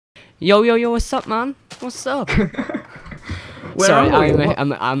Yo, yo, yo, what's up, man? What's up? Where Sorry, are we?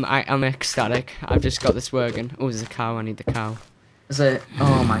 I'm ecstatic. I've just got this working. Oh, there's a cow. I need the cow. Is it?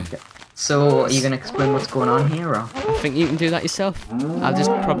 Oh my god. So, are you gonna explain what's going on here, or? I think you can do that yourself. I'll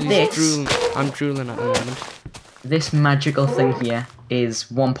just probably drool. I'm drooling at the moment. This magical thing here is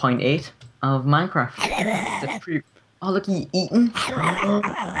 1.8 of Minecraft. That's pretty... Oh, look, you eating?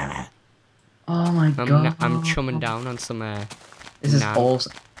 Oh my god. I'm chumming down on some. This is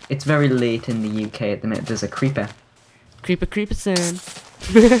awesome. It's very late in the UK at the minute. There's a creeper. Creeper, son.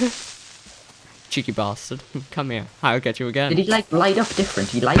 Cheeky bastard. Come here. I'll get you again. Did he like light up different?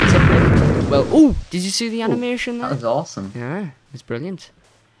 He lights up different. Well, oh, did you see the animation there? That was awesome. Yeah, it was brilliant.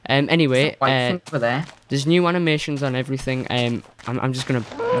 Anyway, White thing over there. there's new animations on everything. I'm just gonna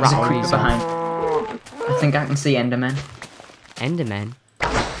There's a rattle creeper these behind. off. I think I can see Enderman. Enderman.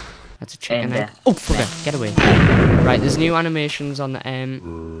 That's a chicken Ender. egg. Oh, fucker, get away. Right, there's new animations on the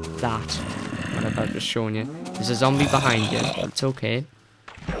that. Whatever I've just shown you. There's a zombie behind you. It's okay.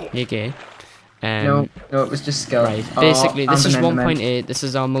 You're gay. No, it was just skeleton. Right, basically, this is and an Enderman. 1.8. This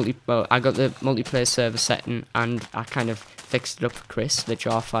is our well, I got the multiplayer server setting, and I kind of fixed it up for Chris, the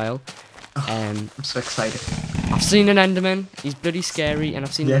jar file. I'm so excited. I've seen an Enderman. He's bloody scary, and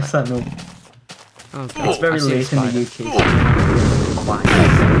I've seen. Yes, I know. Oh, God. It's very I've seen a late in the spider. UK.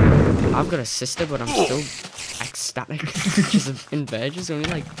 Quiet. I've got a sister, but I'm still ecstatic. She's in bed. She's only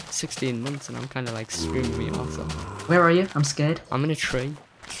like 16 months, and I'm kind of like screaming me off. So. Where are you? I'm scared. I'm in a tree.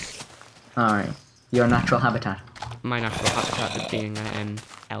 Alright. Your natural habitat. My natural habitat of being an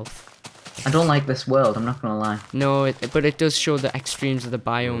elf. I don't like this world, I'm not gonna lie. No, but it does show the extremes of the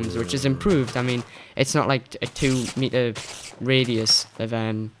biomes, which is improved. I mean, it's not like a 2-meter radius of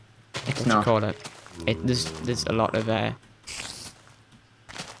It's what not. you call it. There's a lot of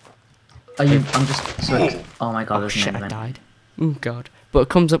I'm just so oh my god, oh there's shit, an I Enderman. died. Oh god. But it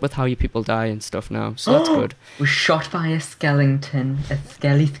comes up with how you people die and stuff now, so that's good. Was shot by a skeleton. A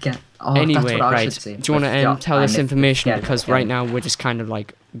skeleton. Oh, that's Anyway, what I right. should say. Do you want to Yeah, tell I this missed it. information Skeleton. because right now we're just kind of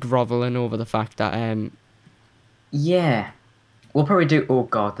like groveling over the fact that Yeah. We'll probably do oh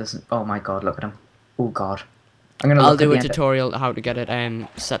god, there's oh my god, look at him. Oh god. I'm gonna I'll look do at a the end. tutorial how to get it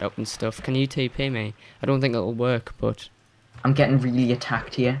set up and stuff. Can you TP me? I don't think it'll work, but I'm getting really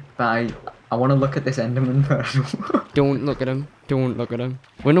attacked here, but I want to look at this Enderman first. don't look at him. Don't look at him.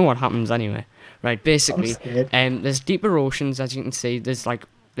 We know what happens anyway. Right, basically, there's deeper oceans, as you can see. There's like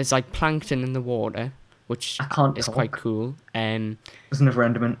plankton in the water, which I can't is talk. quite cool. There's another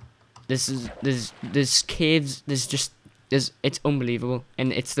Enderman. There's caves. It's unbelievable,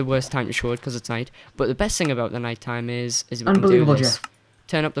 and it's the worst time to show it because it's night. But the best thing about the nighttime is we can do Unbelievable, this. Jeff.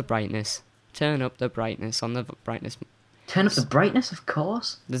 Turn up the brightness. Turn up the brightness on the brightness. Turn up the brightness, of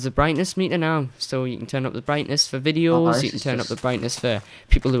course. There's a brightness meter now, so you can turn up the brightness for videos. this You can is turn up just- the brightness for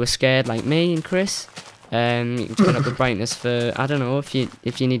people who are scared, like me and Chris. You can turn up the brightness for I don't know if you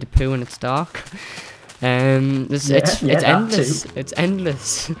need to poo and it's dark. It's that endless. too. It's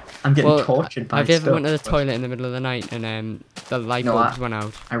endless. I'm getting Well, tortured by have you ever stuff, went to the but toilet in the middle of the night and the light No, bulbs went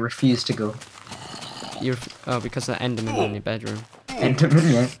out? I refuse to go. Because of the Enderman in your bedroom.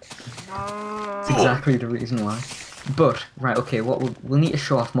 Enderman, yeah. It's exactly the reason why. But right, okay, what we'll need to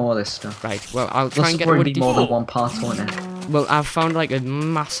show off more of this stuff. Right. Well, I'll There'll try and get probably wood be more than one part, won't it? Well, I've found like a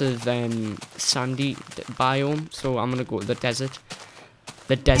massive sandy biome, so I'm gonna go to the desert.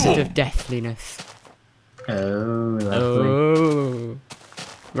 The desert of deathliness. Oh, lovely. Oh.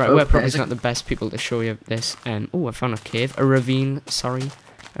 Right, Oh, we're probably there's a- not the best people to show you this. Oh, I found a cave. A ravine, sorry.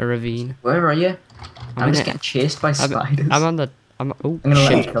 A ravine. Where are you? I'm in just it. getting chased by spiders. I'm on the... oh, I'm gonna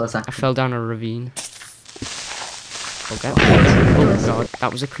let you shit. kill us I after. fell down a ravine. Okay. Oh, God.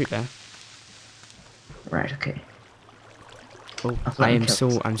 That was a creeper. Right, okay. Oh, I've let him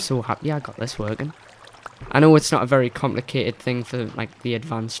kill I'm so happy I got this working. I know it's not a very complicated thing for like the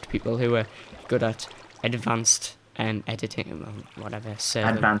advanced people who are good at advanced editing, well, whatever.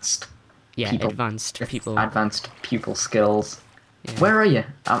 Serving. Advanced. Yeah, people. advanced people. Advanced pupil skills. Yeah. Where are you?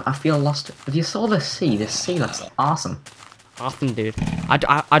 I feel lost. If you saw the sea looks awesome. Often, dude.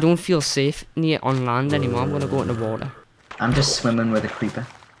 I don't feel safe near on land anymore. I'm gonna go in the water. I'm just swimming with a creeper.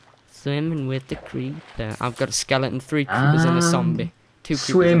 Swimming with the creeper. I've got a skeleton, 3 creepers, and a zombie. 2 creepers.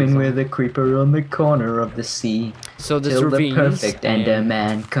 Swimming and a with a creeper on the corner of the sea. So there's Till the ravines. perfect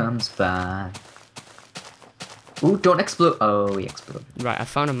Enderman comes by. Ooh, don't explode. Oh, he exploded. Right, I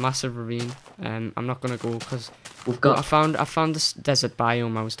found a massive ravine. I'm not gonna go because We've I got found this desert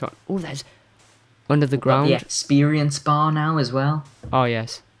biome I was talking. Oh, there's under the the ground. experience bar now as well. Oh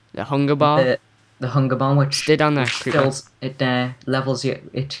yes, the hunger bar. The hunger bar, which Stay down there, creeper. fills it, levels you.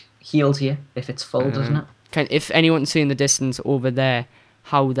 It heals you if it's full, doesn't it? If anyone can see in the distance over there,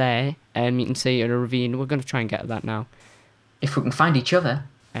 how there, you can see a ravine. We're going to try and get to that now. If we can find each other.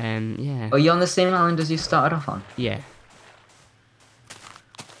 Yeah. Are you on the same island as you started off on? Yeah.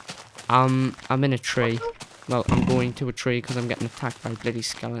 I'm in a tree. Well, I'm going to a tree because I'm getting attacked by bloody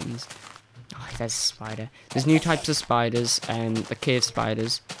skeletons. Oh, there's a spider. There's new types of spiders, the cave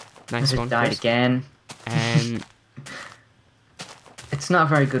spiders. Nice one. Died again. It's not a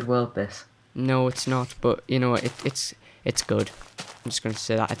very good world, this. No, it's not. But you know, it's good. I'm just going to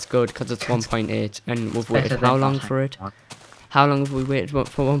say that it's good because it's 1.8, and we've waited how long for it? How long have we waited for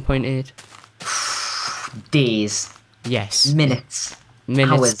 1.8? Days. Yes. Minutes.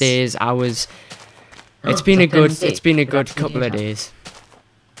 Minutes, days, hours. It's been a good. It's been a good couple of days.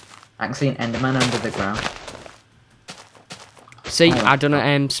 I can see an Enderman under the ground. See, I done a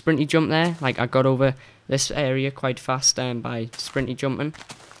sprinty jump there. Like I got over this area quite fast by sprinty jumping.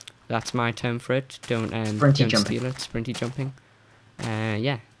 That's my term for it. Don't steal it. Sprinty jumping.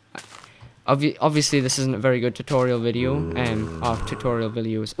 Yeah. Obviously, this isn't a very good tutorial video. Our tutorial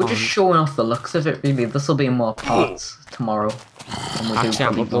videos. We're just showing off the looks of it. Really, this will be in more parts tomorrow. Actually,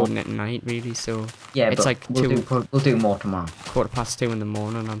 I'm uploading it tonight, really. So yeah, it's like we'll do more tomorrow. 2:15 in the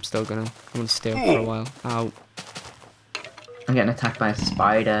morning. I'm gonna stay up for a while. Ow. I'm getting attacked by a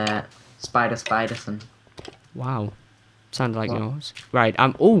spider. Spiderson. Wow. Sounded like yours. Right.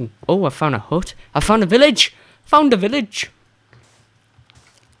 Oh, I found a hut. I found a village. Found a village.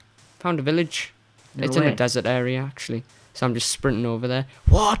 It's in a desert area, actually. So I'm just sprinting over there.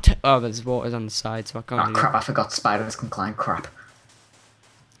 What? Oh, there's waters on the side, so I can't. Oh crap! I forgot spiders can climb. Crap.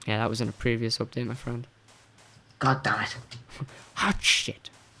 Yeah, that was in a previous update, my friend. God damn it! Oh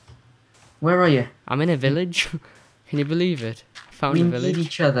shit! Where are you? I'm in a village. Can you believe it? I found a village. We need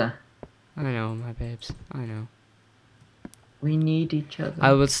each other. I know, my babes. I know. We need each other.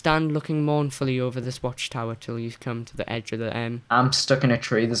 I will stand looking mournfully over this watchtower till you come to the edge of the I'm stuck in a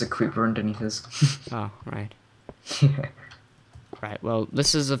tree. There's a creeper underneath us. Oh, right. Yeah. Right, well,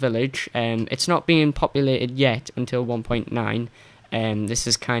 this is a village. It's not being populated yet until 1.9. This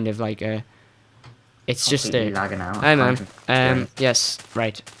is kind of like a... It's just a... lagging out. Hey, man. Yes,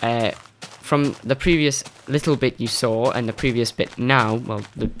 right. From the previous little bit you saw and the previous bit now, well,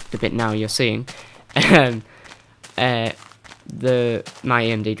 the bit now you're seeing, my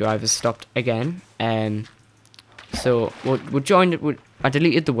AMD drive has stopped again. So we joined it. I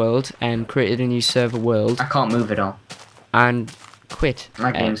deleted the world and created a new server world. I can't move at all. And quit.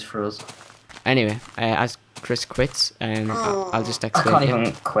 My game's froze. Anyway, as Chris quits, I'll just explain. I can't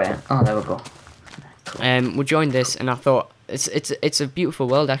even quit. Oh, there we go. Cool. We joined this, and I thought it's a beautiful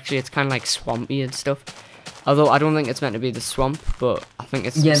world. Actually, it's kind of like swampy and stuff. Although I don't think it's meant to be the swamp, but I think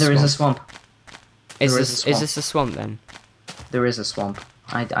it's. Yeah, there is a swamp. Is this a swamp then? There is a swamp.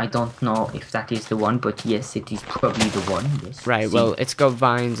 I don't know if that is the one, but yes, it is probably the one. Yes. Right. See? Well, it's got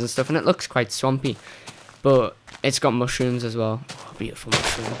vines and stuff, and it looks quite swampy, but it's got mushrooms as well. Oh, beautiful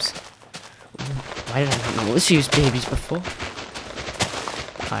mushrooms. Ooh, why did I not notice these babies before?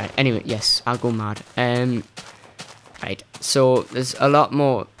 Alright. Anyway, yes, I'll go mad. Right. So there's a lot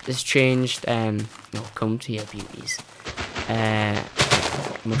more. Has changed. No, come to your beauties.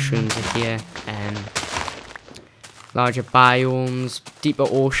 Mushrooms are here. Larger biomes, deeper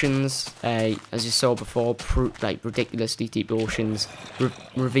oceans, as you saw before, like ridiculously deep oceans,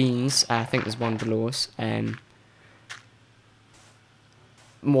 ravines. I think there's one below us.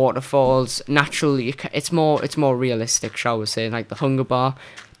 Waterfalls. Naturally, it's more realistic, shall we say? Like the hunger bar,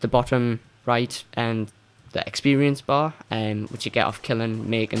 the bottom right, and the experience bar, which you get off killing,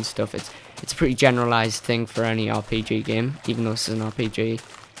 making stuff. It's a pretty generalized thing for any RPG game, even though this is an RPG.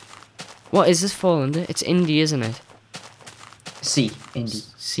 What is this fall under? It's indie, isn't it? C. Indie.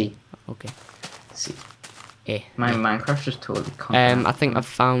 C. Okay. C. A. My Minecraft just totally can't. I think I've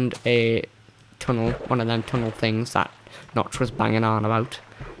found a tunnel, one of them tunnel things that Notch was banging on about.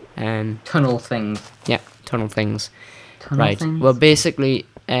 Tunnel things. Yeah, tunnel things. Tunnel things? Well, basically,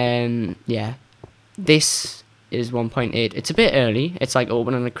 yeah. This is 1.8. It's a bit early. It's like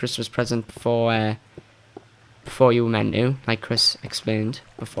opening a Christmas present before you were meant to, like Chris explained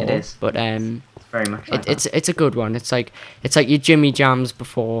before. It is. But very much like it's a good one. It's like your Jimmy Jams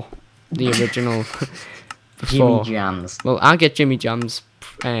before the original. Jimmy Jams. Well, I get Jimmy Jams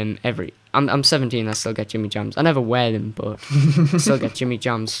I'm 17. I still get Jimmy Jams. I never wear them, but I still get Jimmy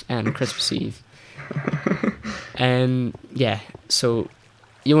Jams Christmas Eve. Yeah. So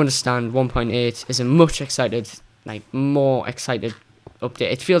you understand, 1.8 is a more excited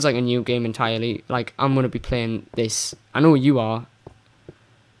update. It feels like a new game entirely. Like, I'm gonna be playing this. I know you are.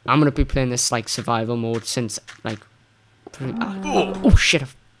 I'm gonna be playing this like survival mode since like. Oh shit!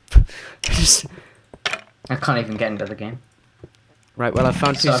 I can't even get into the game. Right, well, I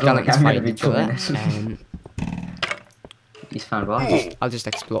found two So I don't think skeletons I'm gonna fighting be each other. doing He's found what? I'll just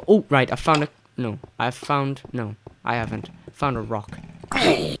explore. Oh, right, I found a... No, No, I haven't. Found a rock.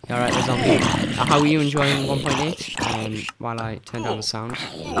 Alright, there's zombie. How are you enjoying 1.8? While I turn down the sound.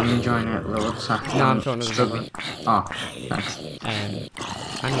 I'm enjoying it loads. No, I'm talking to the zombie. Oh, thanks.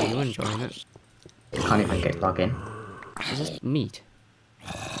 I know you're enjoying it. Can't even get log in. Is this meat?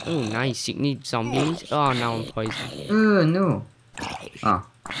 Oh, nice. You can eat zombie meat. Oh, now I'm poisoned. No. Oh,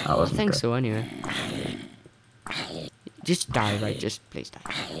 that I wasn't think good. so, anyway. Just die, right? Just please die.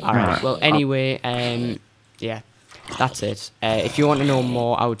 Alright, well, anyway, yeah, that's it. If you want to know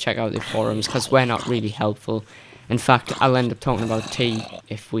more, I would check out the forums, because we're not really helpful. In fact, I'll end up talking about tea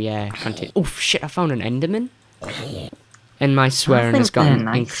if we continue. Oh, shit, I found an Enderman. And my swearing has gotten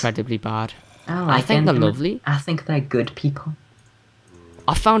incredibly bad. I think they're lovely. I think they're good people.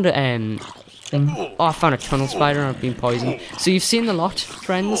 I found a, Thing. Oh, I found a tunnel spider and I've been poisoned. So you've seen the lot,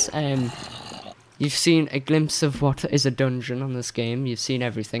 friends. You've seen a glimpse of what is a dungeon on this game. You've seen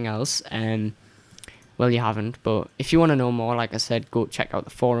everything else. Well, you haven't. But if you want to know more, like I said, go check out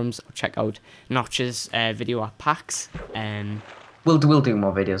the forums or check out Notch's video at PAX. We'll do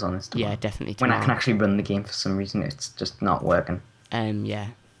more videos on this tomorrow. Yeah, definitely When tomorrow. I can actually run the game for some reason, it's just not working. Yeah.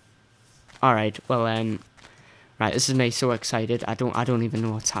 All right. Well, right. This is me so excited. I don't even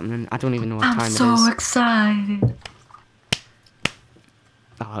know what's happening. I don't even know what time it is. I'm so excited.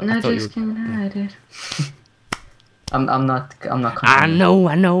 Oh, No, I thought just you were... excited. I'm not. I know.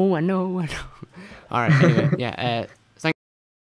 All right. Anyway, yeah.